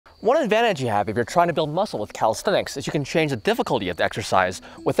One advantage you have if you're trying to build muscle with calisthenics is you can change the difficulty of the exercise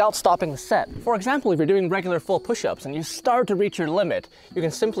without stopping the set. For example, if you're doing regular full push-ups and you start to reach your limit, you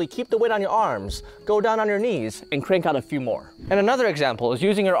can simply keep the weight on your arms, go down on your knees, and crank out a few more. And another example is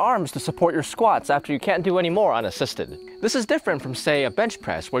using your arms to support your squats after you can't do any more unassisted. This is different from, say, a bench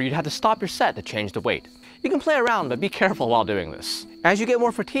press where you'd have to stop your set to change the weight. You can play around, but be careful while doing this. As you get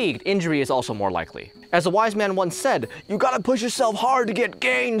more fatigued, injury is also more likely. As a wise man once said, you gotta push yourself hard to get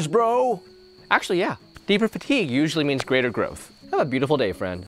gains, bro! Actually, yeah. Deeper fatigue usually means greater growth. Have a beautiful day, friend.